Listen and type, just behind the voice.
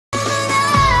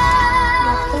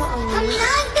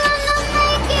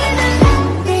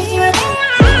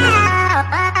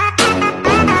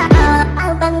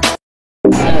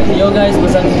Yo guys,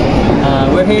 what's up?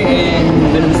 We're here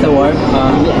in Buena Wharf.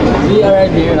 We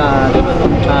arrived here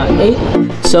at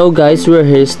 8. So guys, we're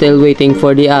here still waiting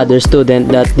for the other student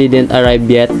that didn't arrive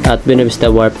yet at Buena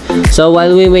Wharf. So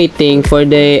while we waiting for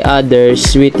the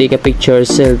others, we take a picture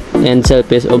and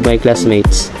selfies of my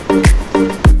classmates.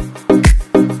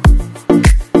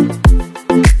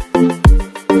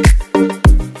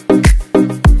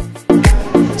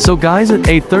 So guys, at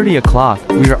 8:30 o'clock,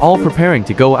 we are all preparing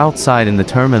to go outside in the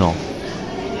terminal.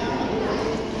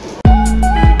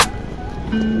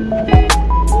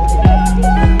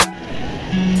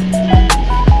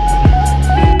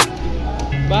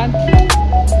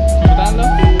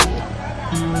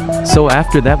 So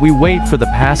after that we wait for the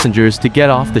passengers to get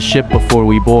off the ship before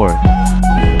we board.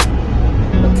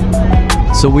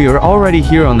 So we are already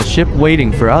here on the ship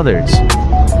waiting for others.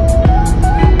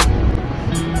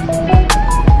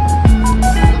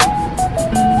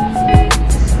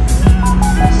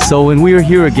 So when we are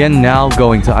here again now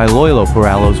going to Iloilo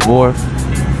Paralos Wharf.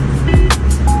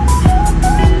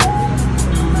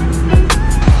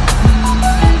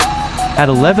 At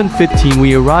 11:15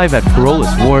 we arrive at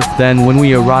Paralos Wharf. Then when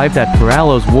we arrived at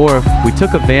Paralos Wharf, we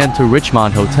took a van to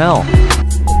Richmonde Hotel.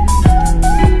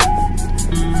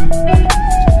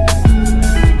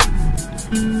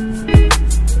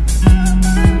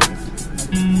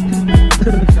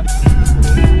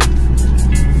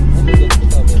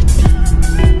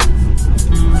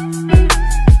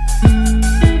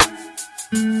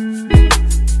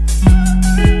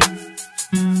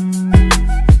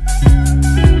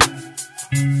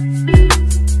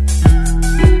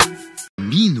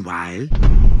 Meanwhile,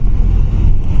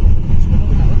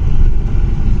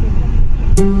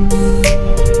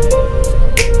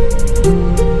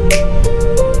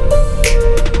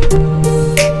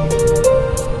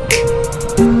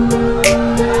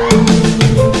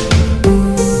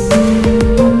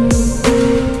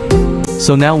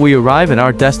 So now we arrive at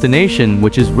our destination,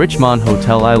 which is Richmonde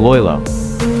Hotel Iloilo.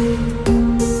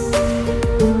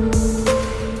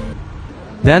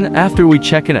 Then, after we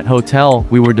check in at hotel,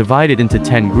 we were divided into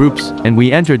 10 groups, and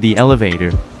we entered the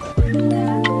elevator.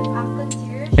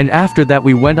 And after that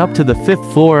we went up to the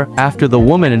 5th floor, after the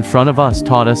woman in front of us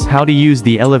taught us how to use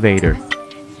the elevator.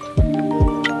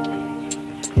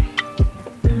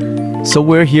 So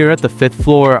we're here at the 5th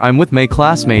floor. I'm with my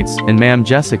classmates, and Ma'am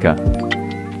Jessica.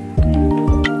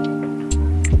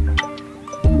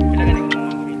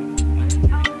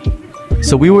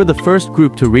 So we were the first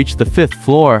group to reach the 5th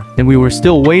floor, and we were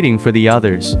still waiting for the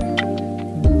others.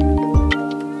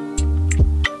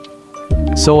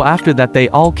 So after that they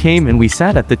all came and we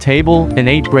sat at the table and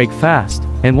ate breakfast.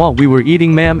 And while we were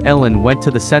eating, Ma'am Ellen went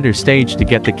to the center stage to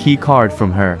get the key card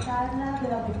from her.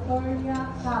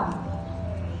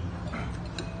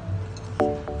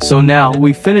 So now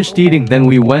we finished eating, then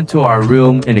we went to our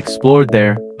room and explored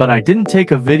there, but I didn't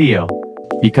take a video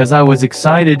because I was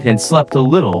excited and slept a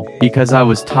little because I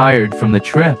was tired from the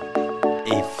trip.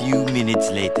 a few minutes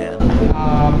later.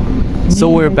 So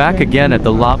we're back again at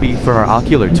the lobby for our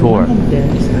ocular tour.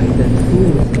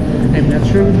 I'm not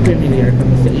sure if familiar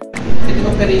kami sa ito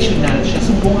operational siya.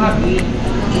 So buong gabi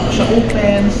siya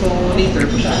open, so later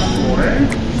po siya 4.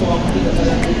 So ang dito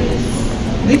talaga is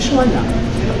ritual lang.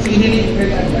 So inilate ka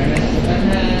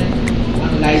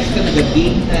ang lives ka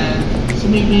nag-date na. So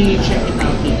maybe check it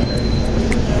out later.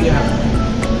 Yeah.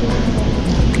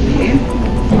 Okay.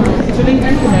 So like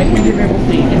tonight, hindi na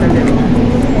okay in a little.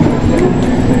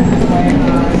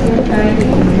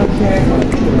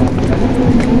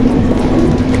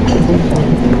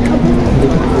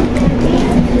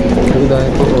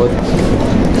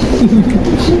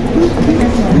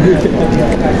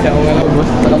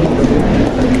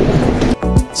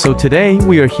 So today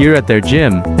we are here at their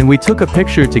gym, and we took a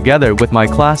picture together with my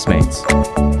classmates.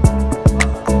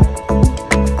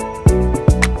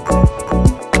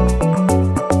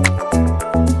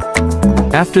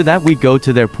 After that we go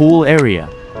to their pool area.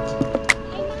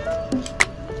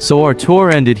 So our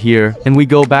tour ended here, and we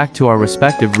go back to our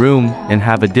respective room and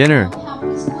have a dinner.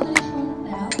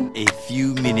 A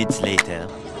few minutes later.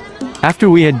 After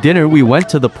we had dinner we went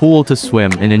to the pool to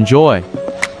swim and enjoy.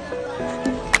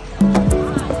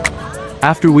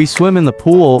 After we swim in the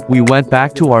pool, we went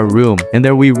back to our room, and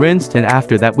there we rinsed, and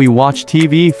after that we watched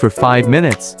TV for 5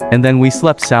 minutes, and then we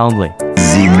slept soundly.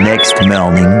 The next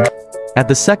morning. At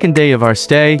the second day of our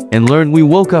stay, and learned, we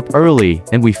woke up early,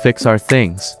 and we fix our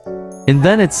things. And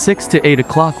then at 6 to 8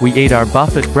 o'clock we ate our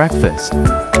buffet breakfast.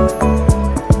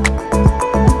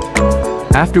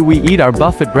 After we eat our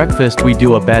buffet breakfast we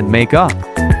do a bed makeup.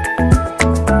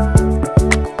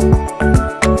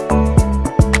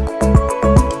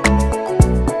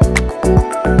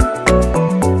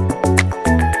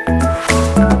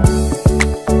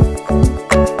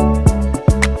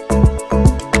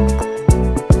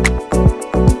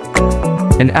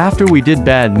 And after we did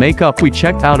bad makeup, we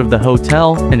checked out of the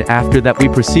hotel, and after that we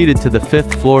proceeded to the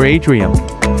 5th floor atrium.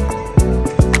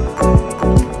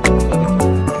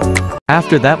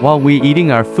 After that, while we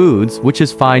eating our foods, which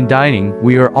is fine dining,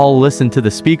 we are all listened to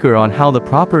the speaker on how the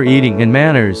proper eating and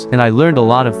manners, and I learned a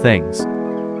lot of things.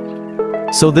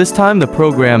 So this time the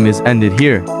program is ended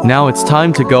here. Now it's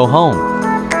time to go home.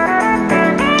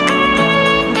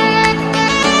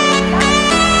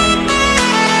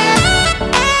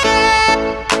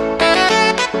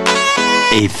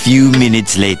 A few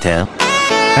minutes later.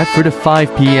 At 4 to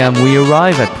 5 p.m. we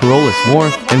arrive at Parolis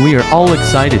Wharf, and we are all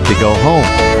excited to go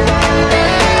home.